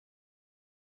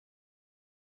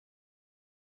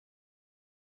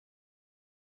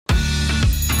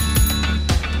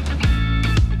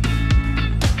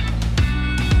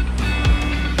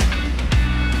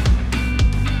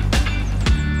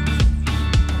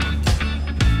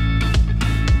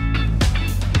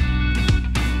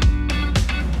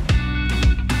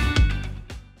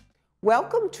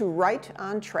Welcome to Right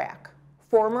on Track,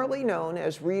 formerly known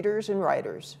as Readers and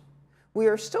Writers. We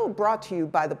are still brought to you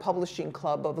by the Publishing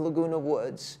Club of Laguna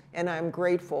Woods, and I'm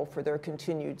grateful for their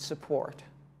continued support.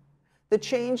 The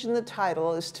change in the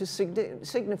title is to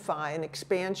signify an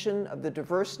expansion of the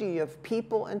diversity of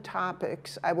people and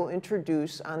topics I will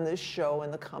introduce on this show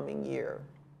in the coming year.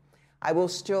 I will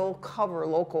still cover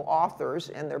local authors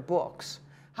and their books.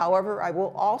 However, I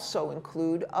will also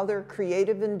include other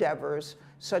creative endeavors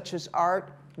such as art,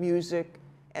 music,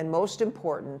 and most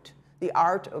important, the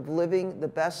art of living the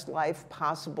best life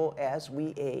possible as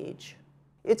we age.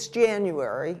 It's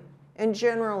January, and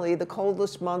generally the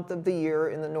coldest month of the year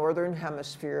in the Northern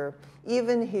Hemisphere,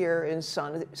 even here in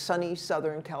sunny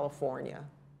Southern California.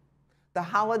 The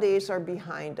holidays are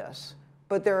behind us,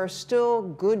 but there are still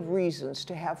good reasons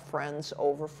to have friends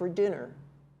over for dinner.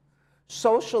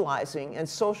 Socializing and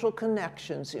social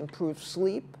connections improve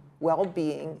sleep,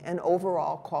 well-being, and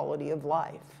overall quality of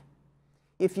life.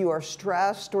 If you are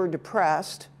stressed or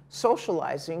depressed,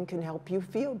 socializing can help you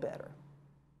feel better.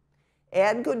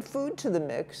 Add good food to the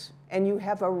mix, and you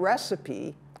have a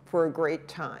recipe for a great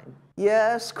time.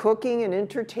 Yes, cooking and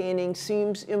entertaining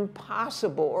seems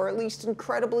impossible, or at least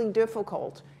incredibly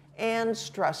difficult and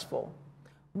stressful.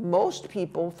 Most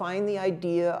people find the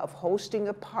idea of hosting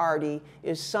a party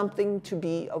is something to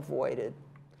be avoided.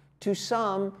 To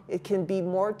some, it can be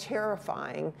more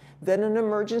terrifying than an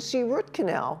emergency root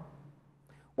canal.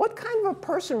 What kind of a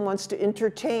person wants to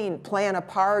entertain, plan a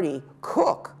party,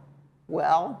 cook?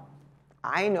 Well,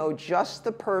 I know just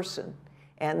the person,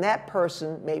 and that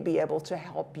person may be able to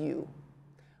help you.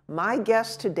 My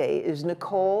guest today is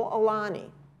Nicole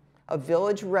Alani, a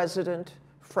village resident,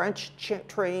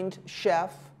 French-trained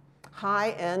chef,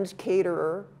 high-end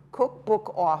caterer,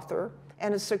 cookbook author,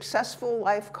 and a successful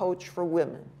life coach for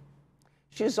women.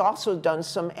 She has also done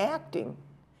some acting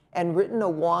and written a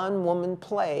one-woman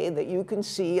play that you can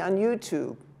see on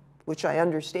YouTube, which I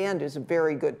understand is a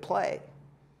very good play.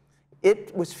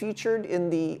 It was featured in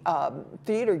the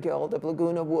Theater Guild of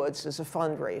Laguna Woods as a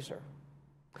fundraiser.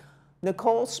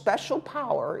 Nicole's special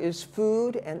power is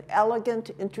food and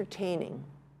elegant entertaining.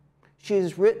 She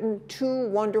has written 2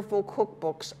 wonderful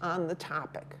cookbooks on the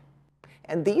topic,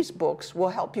 and these books will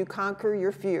help you conquer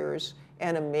your fears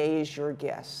and amaze your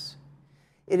guests.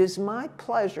 It is my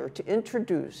pleasure to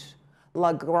introduce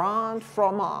La Grande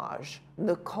Fromage,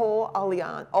 Nicole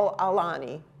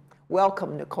Alani.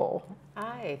 Welcome, Nicole.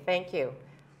 Hi, thank you.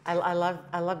 I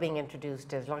love being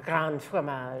introduced as La Grande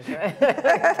Fromage.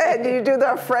 You do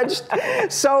the French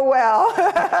so well.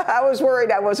 I was worried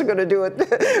I wasn't going to do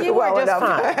it well enough.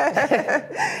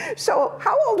 Fine. So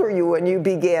how old were you when you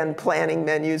began planning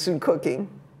menus and cooking?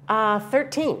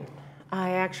 13.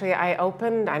 I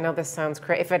opened, I know this sounds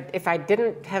crazy, if I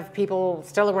didn't have people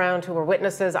still around who were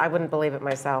witnesses, I wouldn't believe it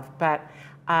myself, but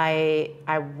I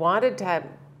wanted to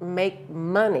make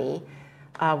money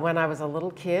when I was a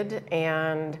little kid,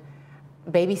 and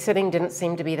babysitting didn't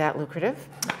seem to be that lucrative.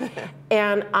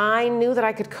 And I knew that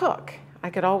I could cook. I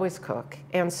could always cook.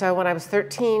 And so when I was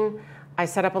 13, I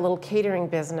set up a little catering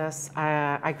business.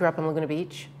 I grew up in Laguna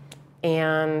Beach,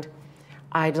 and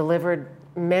I delivered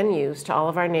menus to all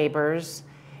of our neighbors,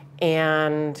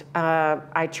 and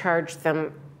I charged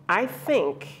them, I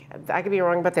think, I could be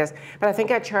wrong about this, but I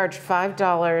think I charged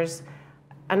 $5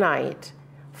 a night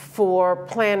for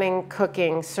planning,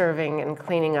 cooking, serving, and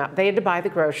cleaning up. They had to buy the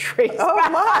groceries. Oh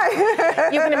my!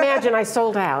 You can imagine I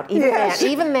sold out.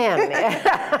 Even then,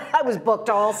 I was booked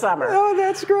all summer. Oh,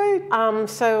 that's great.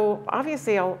 So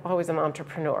obviously, I'm always an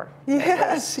entrepreneur.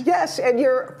 Yes, yes, and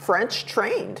you're French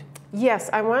trained. Yes,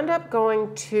 I wound up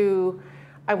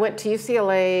I went to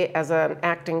UCLA as an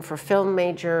acting for film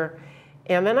major,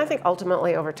 and then I think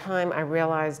ultimately over time I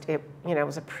realized it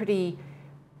was a pretty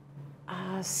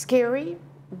scary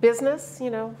business,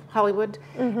 Hollywood,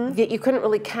 that you couldn't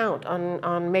really count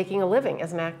on making a living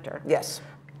as an actor. Yes.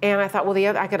 And I thought,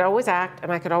 well, I could always act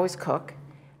and I could always cook.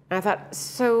 And I thought,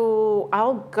 so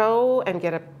I'll go and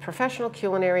get a professional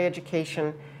culinary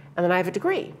education, and then I have a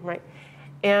degree, right?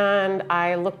 And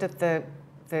I looked at the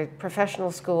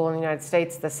professional school in the United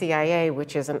States, the CIA,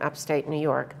 which is in upstate New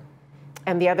York.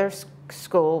 And the other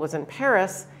school was in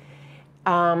Paris.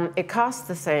 It cost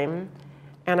the same.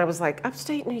 And I was like,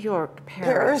 upstate New York,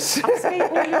 Paris.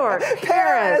 Upstate New York,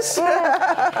 Paris.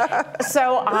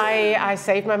 So I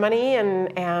saved my money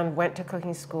and went to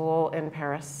cooking school in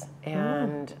Paris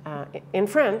and in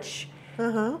French,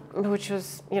 which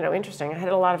was interesting. I had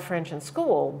a lot of French in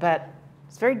school, but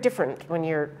it's very different when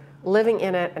you're living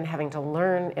in it and having to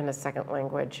learn in a second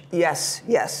language. Yes,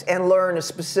 yes, and learn a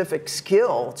specific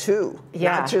skill too,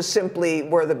 not just simply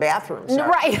where the bathrooms are.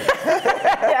 Right.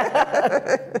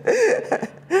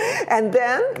 And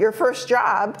then your first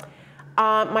job.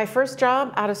 My first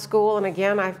job out of school, and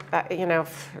again, you know,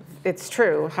 it's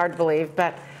true, hard to believe,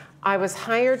 but I was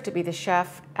hired to be the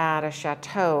chef at a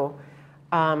chateau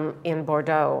in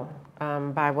Bordeaux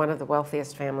by one of the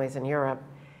wealthiest families in Europe.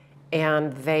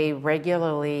 And they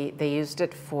used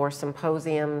it for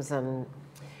symposiums and,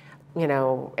 you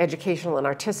know, educational and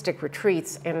artistic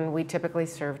retreats. And we typically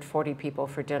served 40 people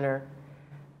for dinner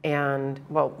and,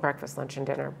 well, breakfast, lunch, and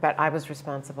dinner. But I was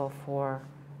responsible for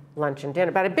lunch and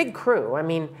dinner, but a big crew. I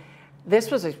mean, this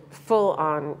was a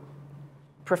full-on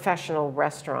professional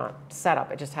restaurant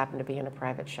setup. It just happened to be in a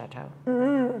private chateau.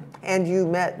 Mm. And you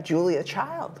met Julia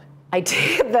Child. I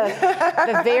did.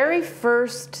 The very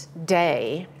first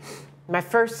day, my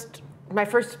first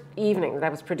evening that I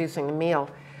was producing the meal,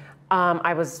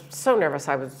 I was so nervous.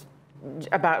 I was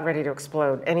about ready to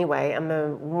explode anyway. And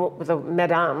the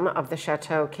madame of the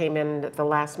chateau came in at the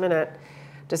last minute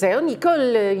to say, "Oh,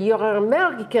 Nicole, you're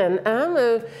American,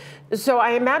 huh? So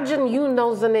I imagine you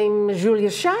know the name Julia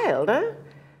Child, huh?"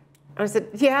 I said,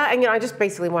 "Yeah," and you know, I just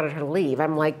basically wanted her to leave.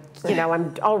 I'm like, you know,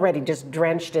 I'm already just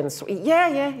drenched in sweat.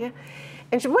 Yeah.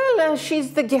 And she, "Well,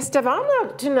 she's the guest of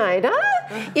honor tonight,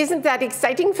 huh? Isn't that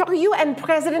exciting for you and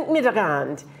President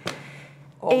Mitterrand?"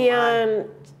 Oh, and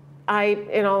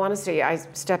in all honesty, I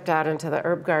stepped out into the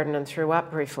herb garden and threw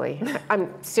up briefly. I'm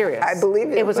serious. I believe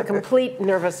you. It was a complete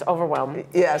nervous overwhelm.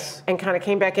 Yes. And kind of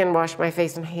came back in, washed my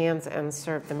face and hands, and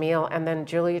served the meal. And then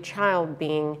Julia Child,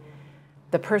 being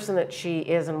the person that she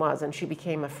is and was, and she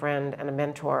became a friend and a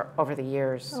mentor over the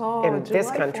years in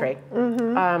this country.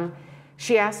 Mm-hmm.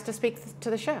 She asked to speak to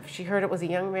the chef. She heard it was a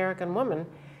young American woman,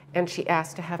 and she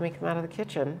asked to have me come out of the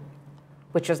kitchen,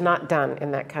 which was not done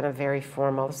in that kind of very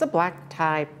formal, it's a black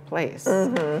tie place.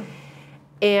 Mm-hmm.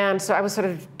 And so I was sort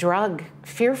of drugged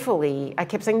fearfully. I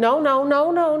kept saying, no,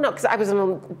 because I was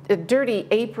in a dirty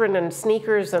apron and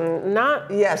sneakers and not.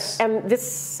 Yes. And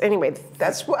this, anyway.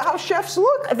 That's how chefs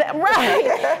look.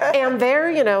 Right. And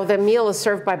there, you know, the meal is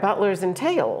served by butlers and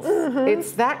tails. Mm-hmm.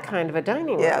 It's that kind of a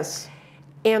dining room. Yes.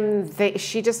 And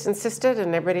she just insisted,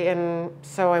 and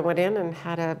so I went in and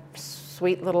had a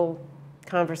sweet little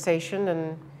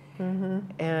conversation,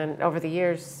 and over the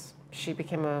years, she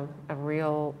became a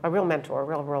real mentor, a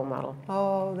real role model.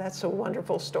 Oh, that's a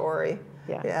wonderful story.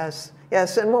 Yeah.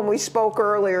 Yes. And when we spoke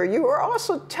earlier, you were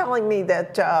also telling me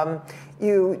that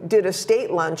you did a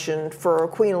state luncheon for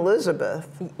Queen Elizabeth,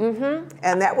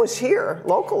 and that was here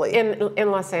locally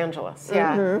in Los Angeles.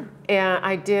 Yeah, and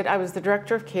I was the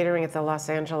director of catering at the Los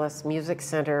Angeles Music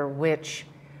Center, which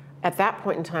at that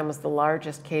point in time was the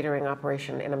largest catering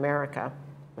operation in America,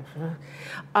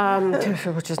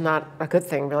 which is not a good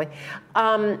thing, really.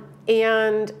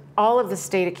 And all of the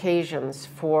state occasions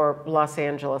for Los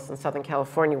Angeles and Southern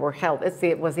California were held.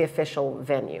 It was the official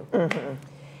venue. Mm-hmm.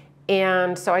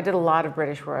 And so I did a lot of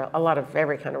a lot of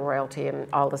every kind of royalty and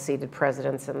all the seated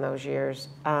presidents in those years.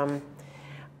 But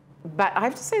I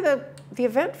have to say the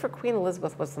event for Queen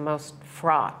Elizabeth was the most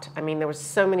fraught. I mean, there were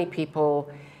so many people.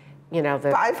 You know,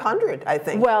 500, I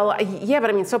think. Well, yeah, but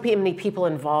I mean, so many people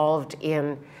involved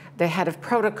in the head of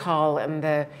protocol and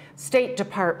the State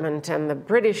Department and the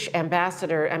British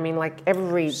ambassador. I mean, like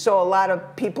So a lot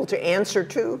of people to answer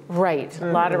to? Right,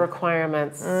 a lot of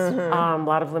requirements, a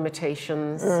lot of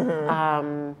limitations.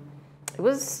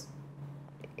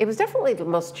 It was definitely the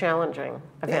most challenging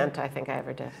event I think I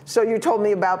ever did. So you told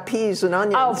me about peas and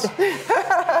onions. Oh.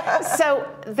 So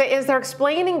as they're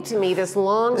explaining to me this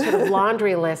long sort of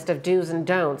laundry list of do's and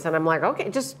don'ts, and I'm like, okay,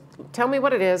 just tell me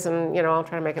what it is, and you know, I'll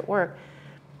try to make it work.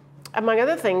 Among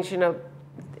other things, you know,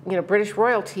 British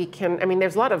royalty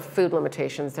there's a lot of food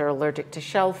limitations. They're allergic to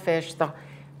shellfish.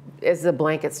 Is the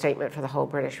blanket statement for the whole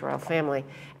British royal family,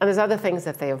 and there's other things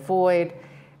that they avoid.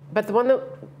 But the one that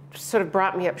sort of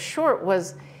brought me up short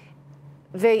was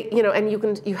and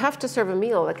you have to serve a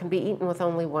meal that can be eaten with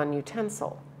only one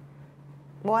utensil.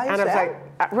 Why is that? And I was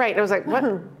like, right. And I was like, what?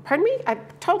 Pardon me? I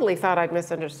totally thought I'd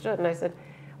misunderstood. And I said,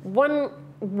 one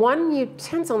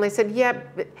utensil. And they said, yeah.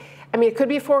 I mean, it could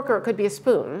be a fork or it could be a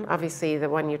spoon. Obviously, the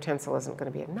one utensil isn't going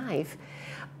to be a knife.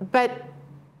 But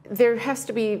there has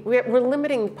to be. We're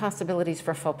limiting possibilities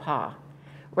for faux pas,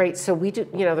 right? So we do.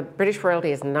 You know, the British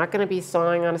royalty is not going to be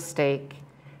sawing on a steak.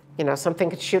 You know, something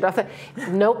could shoot off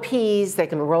no peas, they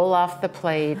can roll off the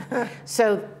plate.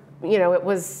 So, you know, it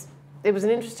was an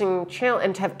interesting challenge,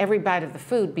 and to have every bite of the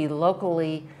food be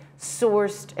locally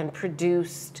sourced and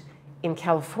produced in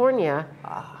California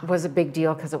was a big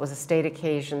deal because it was a state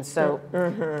occasion. So,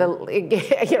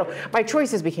 my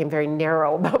choices became very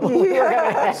narrow about what we were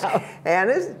going to have. And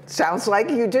it sounds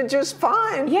like you did just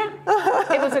fine. Yeah,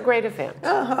 it was a great event.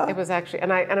 It was actually,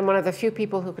 and I'm one of the few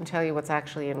people who can tell you what's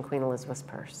actually in Queen Elizabeth's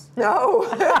purse. No,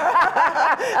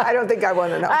 I don't think I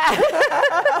want to know.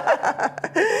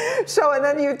 So, and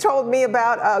then you told me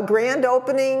about a grand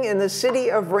opening in the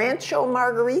city of Rancho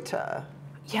Margarita.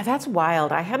 Yeah, that's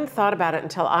wild. I hadn't thought about it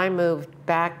until I moved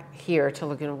back here to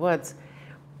Laguna Woods.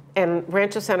 And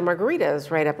Rancho Santa Margarita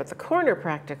is right up at the corner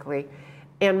practically.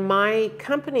 And my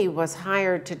company was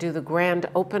hired to do the grand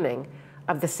opening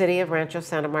of the city of Rancho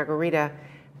Santa Margarita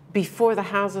before the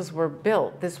houses were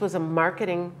built. This was a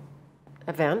marketing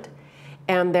event.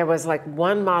 And there was like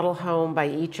one model home by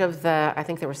each of the, I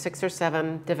think there were 6 or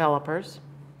 7 developers.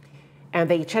 And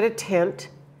they each had a tent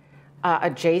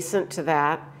adjacent to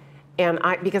that. And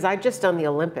because I'd just done the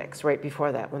Olympics right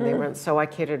before that when they were, so I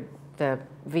catered the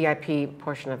VIP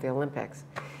portion of the Olympics.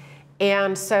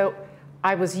 And so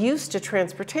I was used to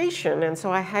transportation, and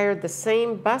so I hired the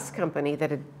same bus company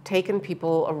that had taken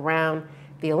people around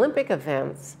the Olympic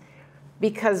events,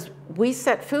 because we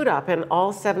set food up in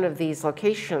all 7 of these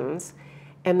locations,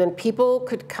 and then people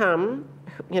could come,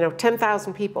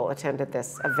 10,000 people attended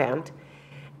this event.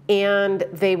 And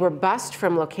they were bused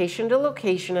from location to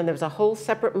location, and there was a whole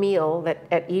separate meal that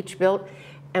at each built,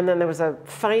 and then there was a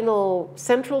final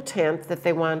central tent that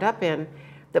they wound up in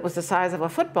that was the size of a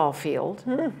football field,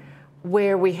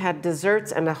 where we had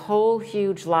desserts and a whole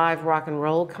huge live rock and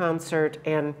roll concert.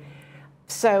 And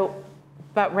so,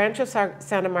 but Rancho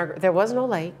Santa Margarita, there was no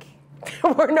lake.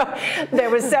 There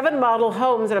was 7 model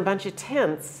homes and a bunch of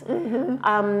tents.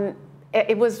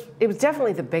 It was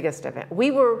definitely the biggest event.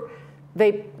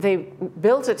 They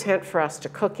built a tent for us to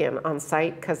cook in on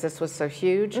site because this was so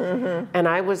huge. And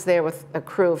I was there with a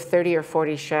crew of 30 or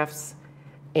 40 chefs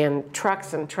and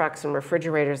trucks and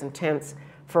refrigerators and tents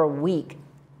for a week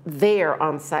there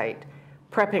on site,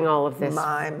 prepping all of this.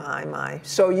 My.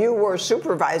 So you were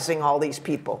supervising all these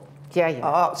people?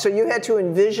 Yeah. So you had to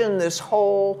envision this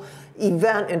whole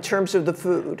event in terms of the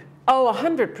food? Oh,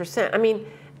 100%. I mean,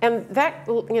 and that,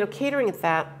 catering at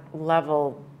that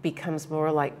level becomes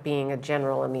more like being a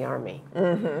general in the Army.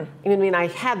 I mean, I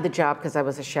had the job because I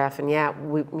was a chef, and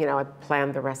I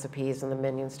planned the recipes and the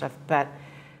menu and stuff, but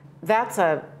that's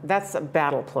a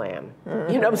battle plan.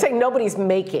 I'm saying nobody's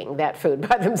making that food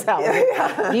by themselves.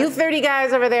 You 30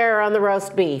 guys over there are on the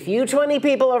roast beef. You 20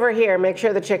 people over here, make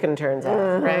sure the chicken turns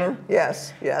out, right?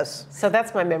 Yes. So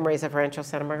that's my memories of Rancho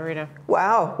Santa Margarita.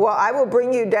 Wow. Well, I will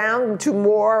bring you down to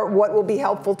more what will be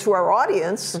helpful to our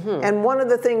audience. And one of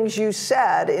the things you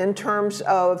said in terms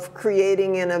of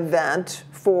creating an event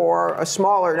for a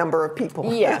smaller number of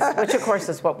people. Yes, which of course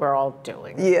is what we're all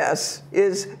doing. Yes,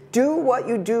 is do what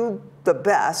you do the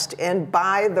best and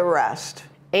buy the rest.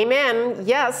 Amen.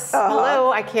 Yes.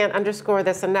 Hello. I can't underscore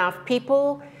this enough.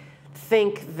 People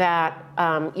think that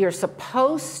you're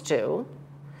supposed to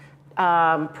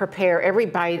prepare every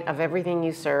bite of everything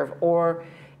you serve, or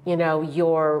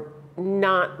you're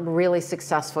not really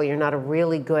successful. You're not a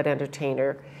really good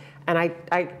entertainer. And I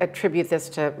attribute this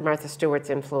to Martha Stewart's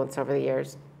influence over the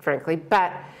years, frankly.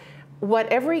 But what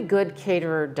every good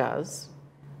caterer does,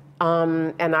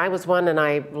 and I was one,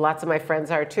 and lots of my friends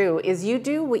are too, is you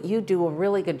do what you do a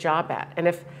really good job at. And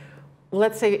if,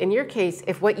 let's say in your case,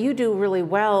 if what you do really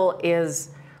well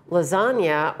is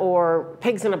lasagna or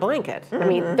pigs in a blanket, I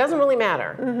mean, it doesn't really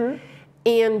matter.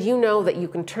 And you know that you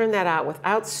can turn that out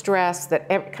without stress, that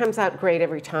it comes out great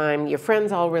every time, your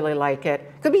friends all really like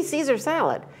it. Could be Caesar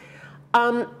salad.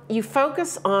 You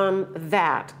focus on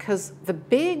that, because the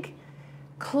big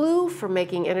clue for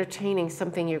making entertaining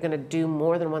something you're going to do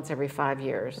more than once every 5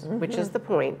 years, which is the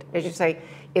point, as you say,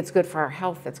 it's good for our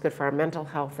health, it's good for our mental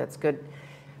health, it's good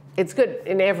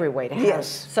in every way to have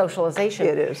socialization.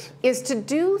 It is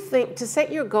to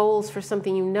set your goals for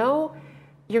something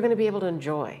you're going to be able to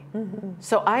enjoy.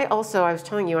 So I was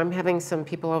telling you, I'm having some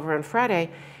people over on Friday,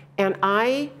 and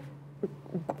I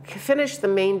finished the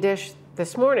main dish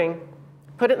this morning,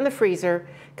 put it in the freezer,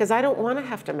 because I don't want to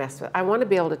have to mess with it. I want to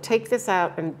be able to take this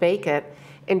out and bake it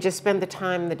and just spend the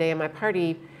time the day of my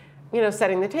party,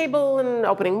 setting the table and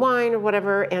opening wine or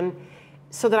whatever, and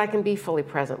so that I can be fully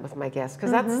present with my guests,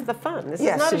 because that's the fun. This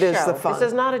is not a show. Is the fun. This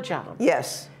is not a job.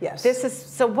 Yes.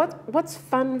 So what's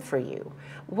fun for you?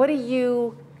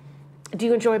 Do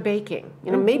you enjoy baking?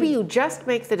 Maybe you just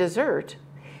make the dessert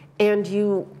and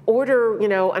you order,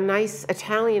 a nice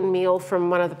Italian meal from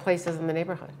one of the places in the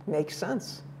neighborhood. Makes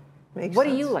sense. What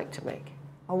do you like to make?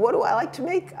 What do I like to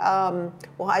make?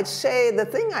 Well, I'd say the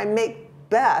thing I make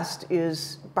best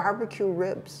is barbecue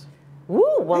ribs.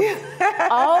 Woo, well,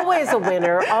 always a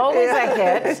winner, always a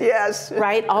hit. Yes.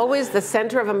 Right, always the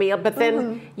center of a meal, but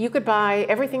then you could buy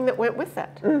everything that went with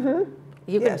it.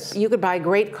 You could buy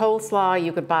great coleslaw,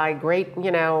 you could buy great,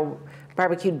 you know,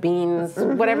 barbecued beans,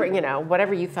 whatever, you know,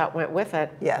 whatever you thought went with it.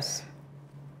 Yes.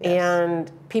 And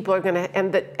people are gonna,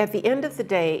 and at the end of the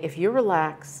day, if you're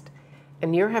relaxed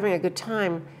and you're having a good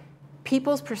time,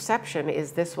 people's perception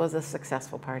is this was a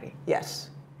successful party. Yes.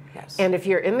 Yes. And if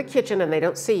you're in the kitchen and they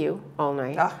don't see you all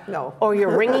night, no. or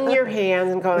you're wringing your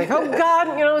hands and going, oh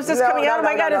God, you know, is this coming out? Oh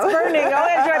my God, it's burning.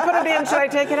 Oh, should I put it in? Should I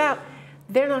take it out?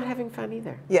 They're not having fun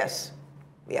either. Yes.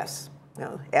 Yes.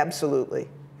 No, absolutely.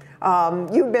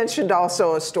 You mentioned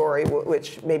also a story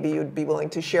which maybe you'd be willing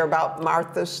to share about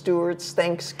Martha Stewart's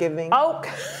Thanksgiving. Oh.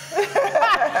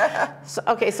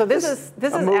 So this is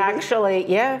actually,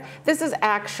 this is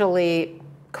actually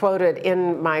quoted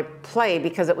in my play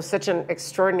because it was such an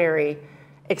extraordinary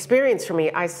experience for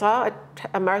me. I saw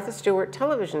a Martha Stewart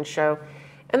television show,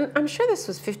 and I'm sure this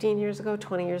was 15 years ago,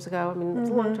 20 years ago. I mean, it's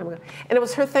a long time ago. And it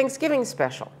was her Thanksgiving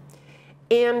special.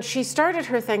 And she started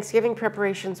her Thanksgiving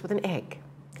preparations with an egg,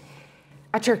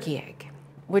 a turkey egg,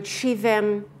 which she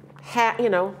then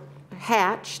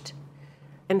hatched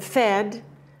and fed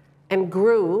and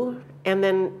grew and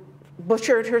then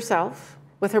butchered herself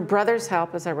with her brother's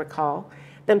help, as I recall.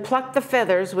 Then plucked the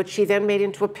feathers, which she then made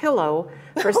into a pillow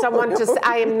for someone to say,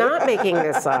 I am not making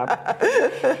this up.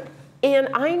 And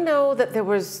I know that there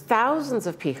was thousands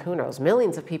of people, who knows,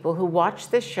 millions of people who watched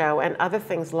this show and other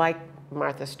things like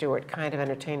Martha Stewart kind of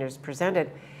entertainers presented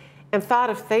and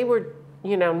thought if they were,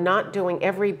 you know, not doing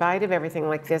every bite of everything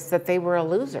like this, that they were a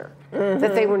loser,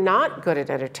 that they were not good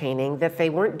at entertaining, that they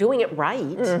weren't doing it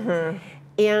right.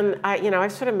 And I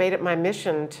sort of made it my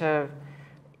mission to,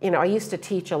 I used to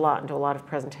teach a lot and do a lot of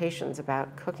presentations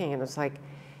about cooking, and it's like,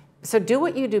 so do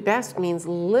what you do best means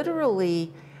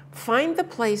literally find the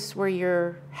place where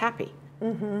you're happy.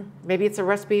 Maybe it's a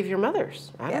recipe of your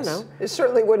mother's. I don't know. It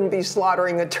certainly wouldn't be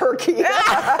slaughtering a turkey.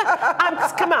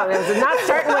 Come on, it's not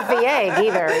starting with the egg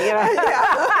either. You know?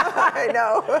 Yeah, I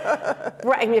know.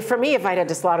 Right. I mean, for me, if I had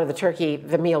to slaughter the turkey,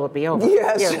 the meal would be over.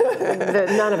 Yes.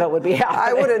 None of it would be happening.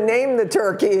 I would have named the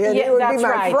turkey, and it would be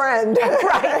my friend.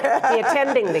 Right. The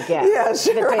attending the guest. Yes.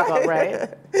 The table, right?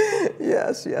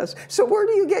 Yes, yes. So where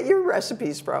do you get your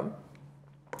recipes from?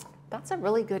 That's a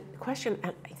really good question.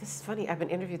 And this is funny. I've been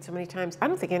interviewed so many times. I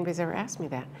don't think anybody's ever asked me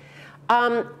that.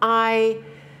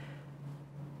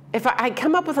 If I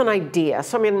come up with an idea,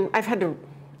 so I mean, I've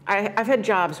had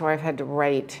jobs where I've had to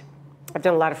write. I've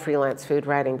done a lot of freelance food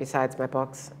writing besides my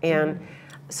books, and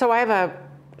so I have a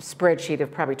spreadsheet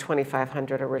of probably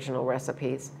 2,500 original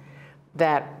recipes.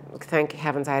 That, thank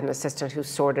heavens, I had an assistant who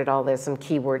sorted all this and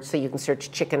keywords so you can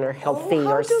search chicken or healthy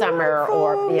or summer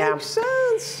or Makes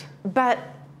sense. But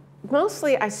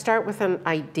mostly I start with an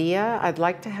idea. I'd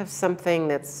like to have something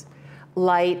that's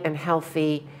light and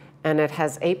healthy and it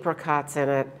has apricots in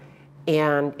it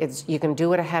and you can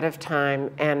do it ahead of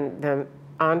time, and the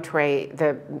entree,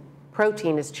 the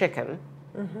protein is chicken.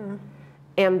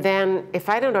 And then if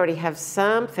I don't already have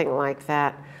something like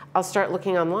that, I'll start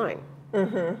looking online.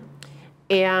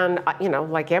 And,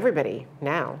 like everybody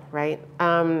now, right?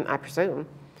 I presume.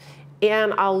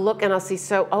 And I'll look and I'll see,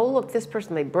 look, this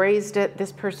person, they braised it.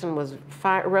 This person was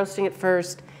roasting it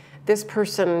first. This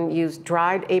person used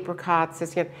dried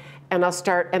apricots. And I'll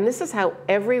start, and this is how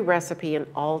every recipe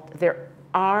there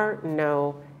are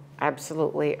no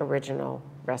absolutely original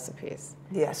recipes.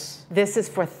 Yes. This is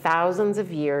for thousands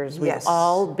of years. We've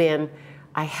all been,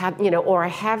 I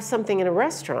have something in a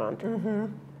restaurant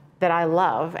that I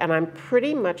love, and I'm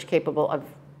pretty much capable of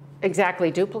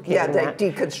exactly duplicating that.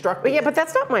 Deconstructing. But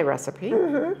that's not my recipe.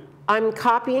 I'm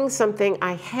copying something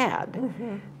I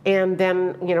had, and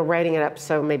then writing it up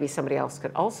so maybe somebody else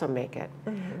could also make it.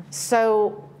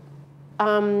 So,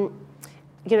 don't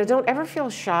ever feel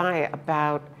shy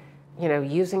about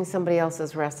using somebody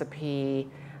else's recipe.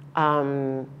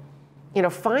 Find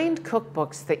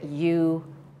cookbooks that you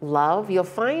love. You'll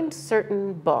find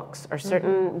certain books or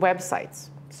certain websites,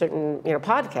 certain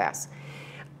podcasts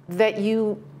that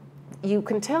you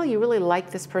can tell you really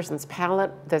like this person's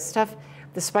palate, the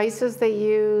spices they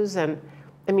use, and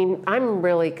I mean, I'm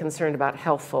really concerned about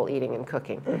healthful eating and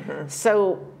cooking.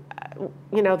 So,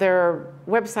 there are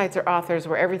websites or authors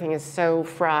where everything is so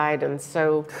fried and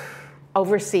so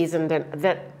over-seasoned, and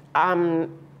that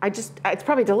it's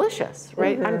probably delicious,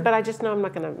 right? But I just know I'm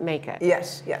not going to make it.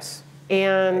 Yes, yes.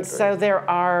 And so there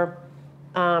are,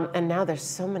 and now there's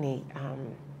so many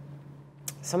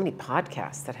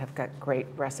podcasts that have got great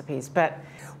recipes, but.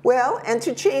 Well, and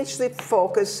to change the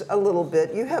focus a little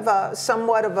bit, you have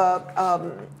somewhat of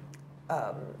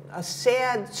a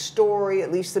sad story,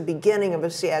 at least the beginning of a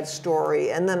sad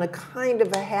story, and then a kind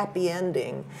of a happy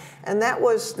ending. And that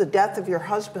was the death of your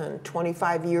husband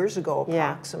 25 years ago,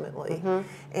 approximately. Yeah.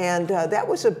 And that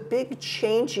was a big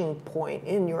changing point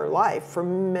in your life for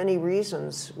many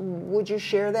reasons. Would you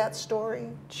share that story?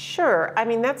 Sure. I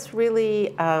mean, that's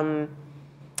really,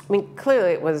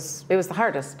 clearly it was the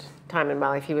hardest time in my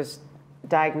life. He was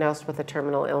diagnosed with a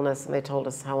terminal illness, and they told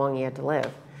us how long he had to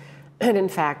live. And in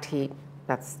fact, he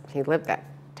lived that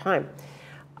time.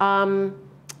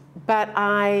 But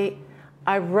I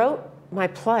wrote my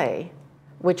play,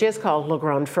 which is called Le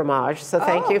Grand Fromage, so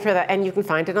thank you for that, and you can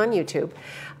find it on YouTube.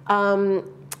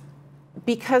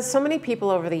 Because so many people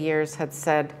over the years had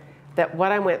said that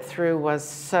what I went through was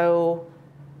so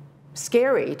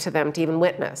scary to them to even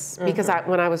witness. Because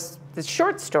when I was, the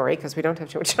short story, because we don't have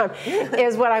too much time,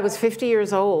 is when I was 50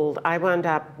 years old, I wound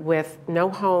up with no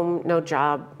home, no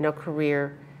job, no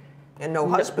career. And no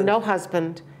husband. No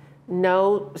husband,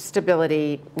 no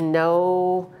stability,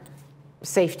 no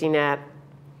safety net,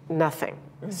 nothing.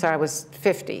 So I was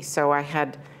 50, so I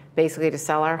had basically to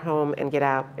sell our home and get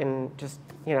out in just,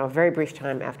 a very brief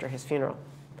time after his funeral.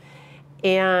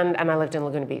 And I lived in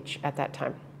Laguna Beach at that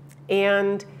time.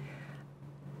 And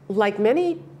like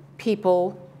many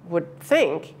people would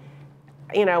think,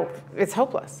 it's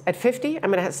hopeless. At 50,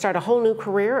 I'm going to start a whole new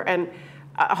career and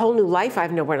a whole new life. I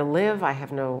have nowhere to live. I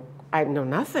know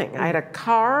nothing. I had a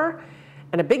car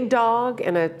and a big dog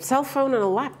and a cell phone and a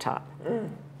laptop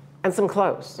and some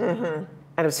clothes. And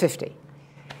I was 50.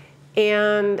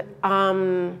 And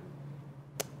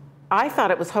I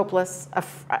thought it was hopeless,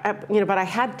 but I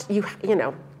had,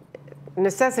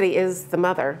 necessity is the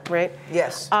mother, right?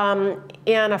 Yes.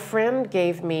 And a friend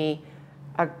gave me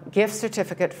a gift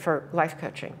certificate for life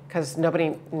coaching because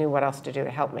nobody knew what else to do to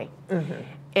help me.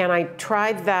 And I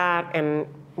tried that,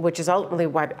 which is ultimately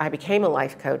why I became a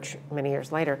life coach many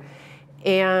years later.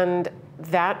 And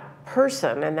that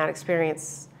person and that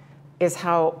experience is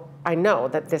how I know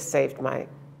that this saved my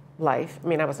life. I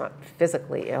mean, I was not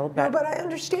physically ill, but... No, but I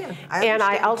understand. And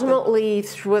I ultimately,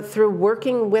 through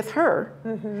working with her,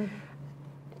 and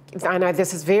this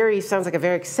sounds like a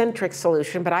very eccentric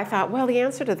solution, but I thought, well, the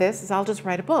answer to this is I'll just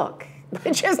write a book,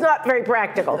 which is not very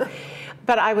practical.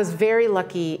 But I was very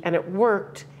lucky, and it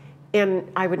worked,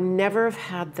 and I would never have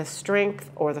had the strength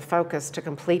or the focus to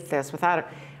complete this without it.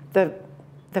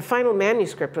 The final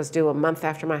manuscript was due a month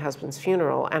after my husband's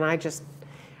funeral, and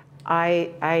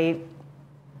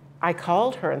I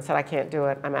called her and said, I can't do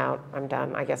it, I'm out, I'm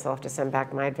done. I guess I'll have to send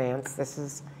back my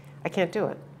advance. I can't do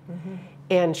it.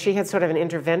 And she had sort of an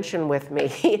intervention with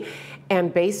me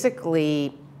and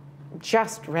basically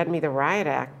just read me the riot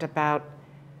act about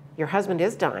your husband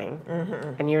is dying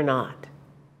and you're not.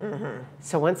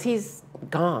 So once he's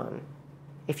gone,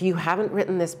 if you haven't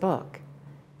written this book,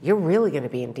 you're really going to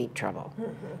be in deep trouble.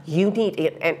 You need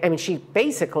it. And I mean, she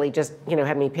basically just,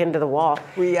 had me pinned to the wall.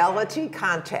 Reality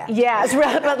contact. Yes,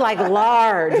 but like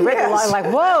large, Yes. like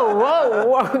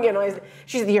whoa.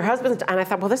 She said, your husband's, and I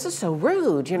thought, well, this is so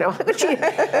rude,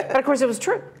 But of course it was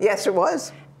true. Yes, it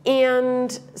was.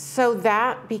 And so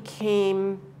that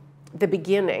became the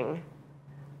beginning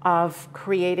of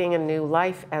creating a new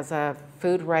life as a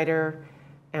food writer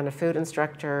and a food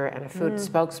instructor and a food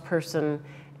spokesperson.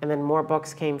 And then more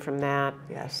books came from that.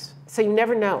 Yes. So you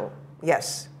never know.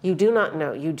 Yes. You do not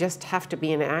know. You just have to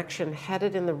be in action,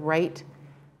 headed in the right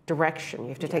direction. You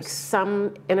have to take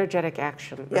some energetic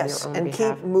action on your own and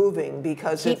behalf. keep moving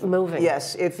because moving.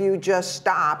 Yes, if you just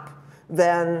stop,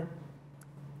 then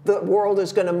the world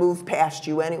is going to move past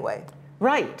you anyway.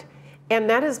 Right. And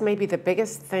that is maybe the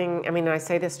biggest thing. I mean, I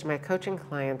say this to my coaching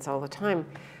clients all the time.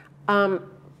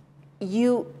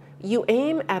 You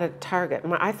aim at a target.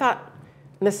 I thought,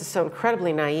 and this is so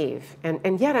incredibly naive,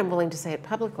 and yet I'm willing to say it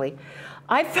publicly,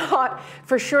 I thought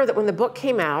for sure that when the book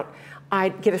came out,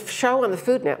 I'd get a show on the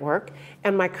Food Network,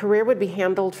 and my career would be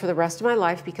handled for the rest of my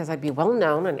life because I'd be well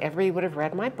known and everybody would have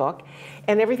read my book,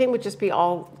 and everything would just be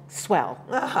all swell.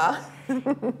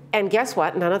 And guess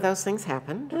what? None of those things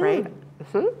happened, right?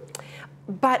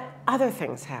 But other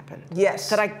things happened. Yes.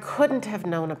 That I couldn't have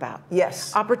known about.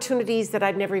 Yes. Opportunities that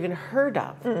I'd never even heard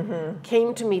of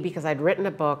came to me because I'd written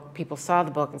a book. People saw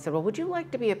the book and said, well, would you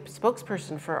like to be a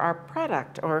spokesperson for our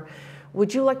product? Or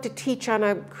would you like to teach on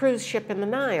a cruise ship in the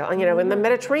Nile, in the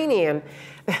Mediterranean?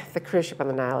 The cruise ship on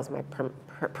the Nile is my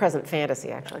present fantasy,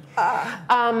 actually.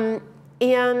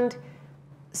 And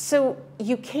so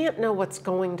you can't know what's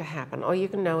going to happen. All you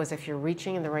can know is if you're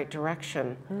reaching in the right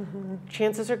direction,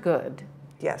 chances are good.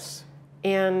 Yes.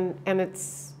 And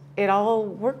it all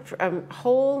worked for a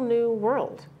whole new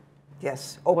world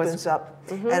Yes, opens up.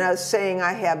 And a saying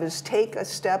I have is, take a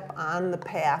step on the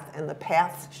path and the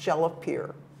path shall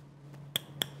appear.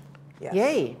 Yes.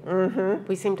 Yay.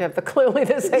 We seem to have clearly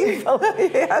the same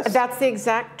feeling. Yes. That's the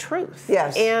exact truth.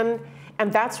 Yes. And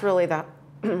that's really the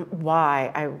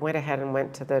why I went ahead and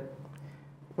went to the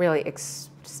really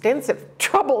extensive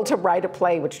trouble to write a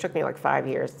play, which took me like 5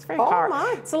 years. It's very hard.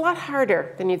 My. It's a lot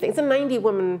harder than you think. It's a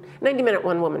 90-minute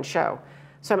one-woman show.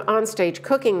 So I'm on stage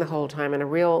cooking the whole time in a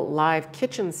real live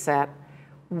kitchen set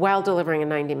while delivering a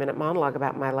 90-minute monologue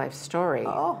about my life story.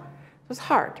 Oh. It was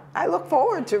hard. I look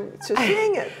forward to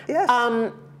seeing it, yes.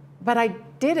 But I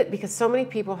did it because so many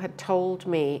people had told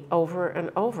me over and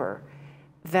over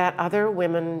that other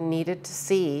women needed to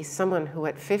see someone who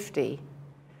at 50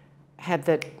 had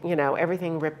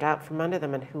everything ripped out from under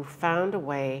them and who found a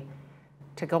way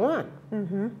to go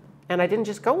on. And I didn't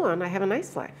just go on, I have a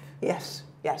nice life. Yes,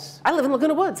 yes. I live in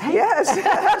Laguna Woods. Hey. Yes,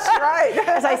 that's right.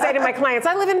 As I say to my clients,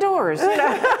 I live indoors.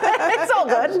 It's all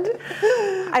good.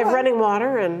 I have running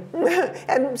water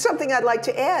And something I'd like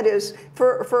to add is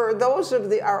for those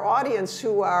of our audience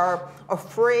who are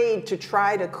afraid to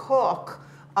try to cook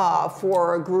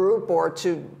for a group or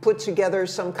to put together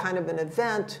some kind of an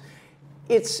event,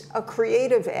 it's a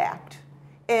creative act.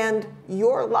 And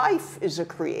your life is a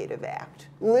creative act.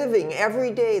 Living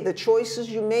every day, the choices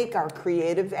you make are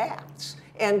creative acts.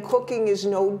 And cooking is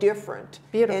no different.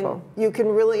 Beautiful. And you can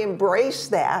really embrace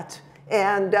that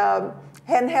and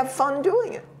have fun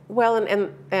doing it. Well,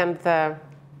 and the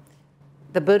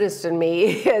Buddhist in me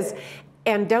is,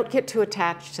 and don't get too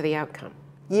attached to the outcome.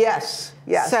 Yes,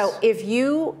 yes.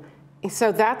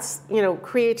 So that's,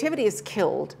 creativity is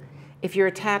killed if you're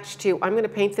attached to, I'm going to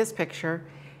paint this picture,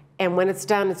 and when it's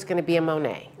done, it's going to be a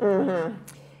Monet.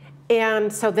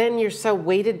 And so then you're so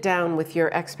weighted down with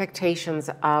your expectations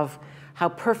of how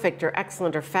perfect or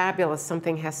excellent or fabulous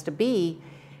something has to be.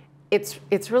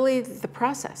 It's really the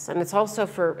process, and it's also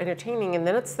for entertaining, and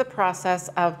then it's the process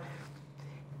of,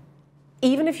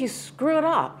 even if you screw it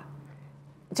up,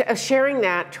 sharing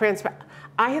that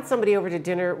I had somebody over to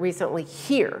dinner recently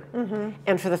here,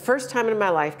 and for the first time in my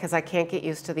life, because I can't get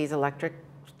used to these electric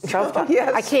stovetops.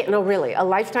 Yes. I can't, no really. A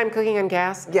lifetime cooking on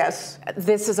gas. Yes.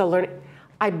 This is a learning.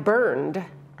 I've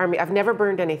never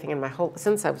burned anything in my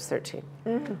since I was 13.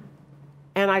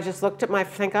 And I just looked at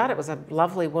thank God it was a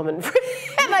lovely woman.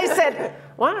 And I said,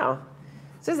 wow,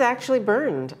 this is actually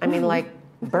burned. I mean, like,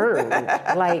 burned.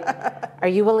 Like, are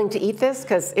you willing to eat this?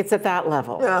 Because it's at that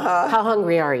level. How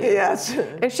hungry are you? Yes.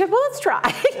 And she said, well, let's try.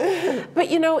 But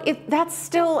that's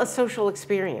still a social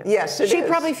experience. Yes, it is. She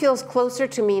probably feels closer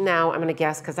to me now, I'm going to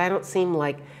guess, because I don't seem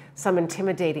like some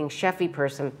intimidating chefy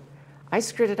person. I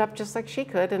screwed it up just like she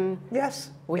could, and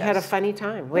we had a funny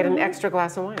time. We had an extra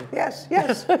glass of wine. Yes,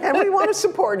 yes. And we want to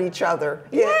support each other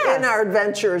in our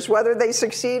adventures, whether they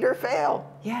succeed or fail.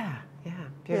 Yeah,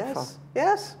 beautiful.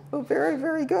 Yes. Oh, very,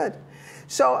 very good.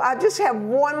 So I just have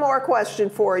one more question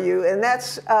for you, and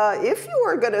that's if you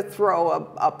were going to throw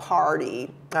a party,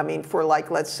 for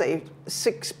let's say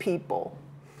 6 people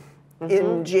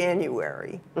in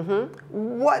January,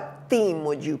 what theme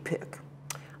would you pick?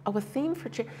 Oh, a theme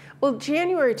for well,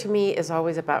 January to me is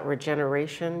always about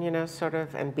regeneration, sort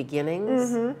of, and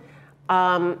beginnings.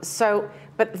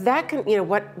 But that can,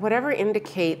 whatever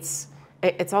indicates,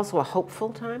 it's also a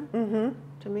hopeful time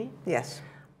to me. Yes.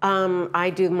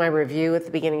 I do my review at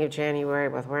the beginning of January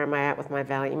with where am I at with my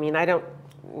value. I don't,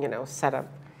 set a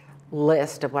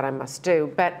list of what I must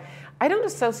do, but I don't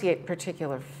associate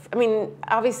particular,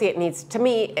 obviously it needs, to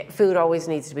me, food always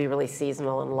needs to be really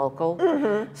seasonal and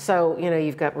local. So,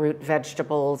 you've got root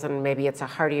vegetables, and maybe it's a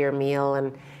heartier meal,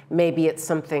 and maybe it's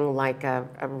something like a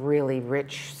really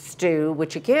rich stew,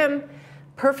 which again,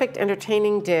 perfect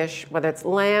entertaining dish, whether it's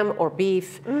lamb or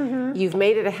beef, you've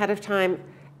made it ahead of time,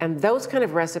 and those kind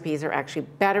of recipes are actually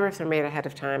better if they're made ahead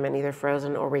of time and either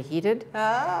frozen or reheated.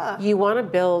 You want to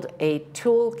build a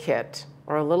toolkit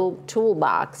or a little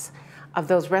toolbox of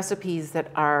those recipes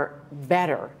that are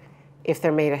better if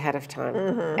they're made ahead of time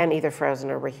and either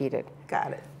frozen or reheated.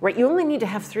 Got it. Right, you only need to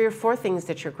have 3 or 4 things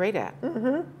that you're great at.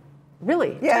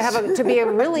 Really, Yes. to be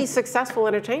a really successful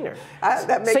entertainer. That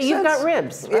makes sense. So you've got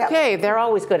ribs. Yeah. Okay, they're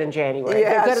always good in January.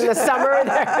 Yes. They're good in the summer.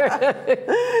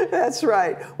 That's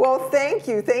right. Well, thank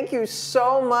you. Thank you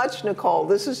so much, Nicole.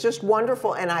 This is just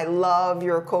wonderful, and I love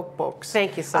your cookbooks.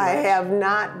 Thank you so much. I have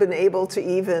not been able to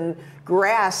even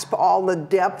grasp all the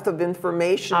depth of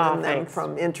information in them, thanks.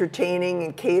 from entertaining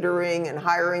and catering and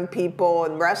hiring people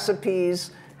and recipes.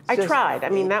 I tried.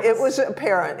 It was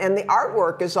apparent, and the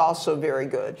artwork is also very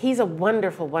good. He's a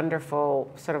wonderful,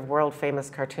 wonderful sort of world famous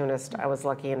cartoonist. I was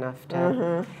lucky enough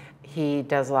to. He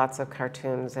does lots of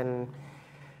cartoons, and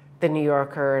the New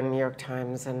Yorker and New York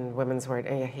Times and Women's Word.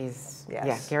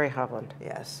 Yeah, Gary Hovland.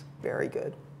 Yes, very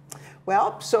good.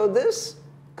 Well, so this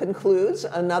concludes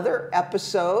another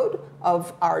episode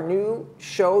of our new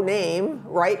show name,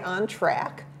 Right on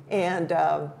Track. And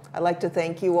I'd like to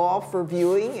thank you all for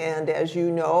viewing. And as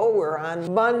you know, we're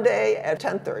on Monday at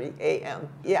 10:30 a.m.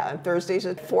 Yeah, and Thursdays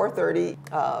at 4:30.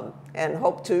 And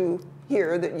hope to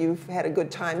hear that you've had a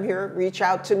good time here. Reach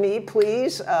out to me,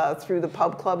 please, through the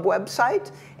Pub Club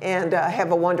website. And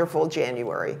have a wonderful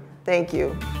January. Thank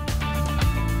you.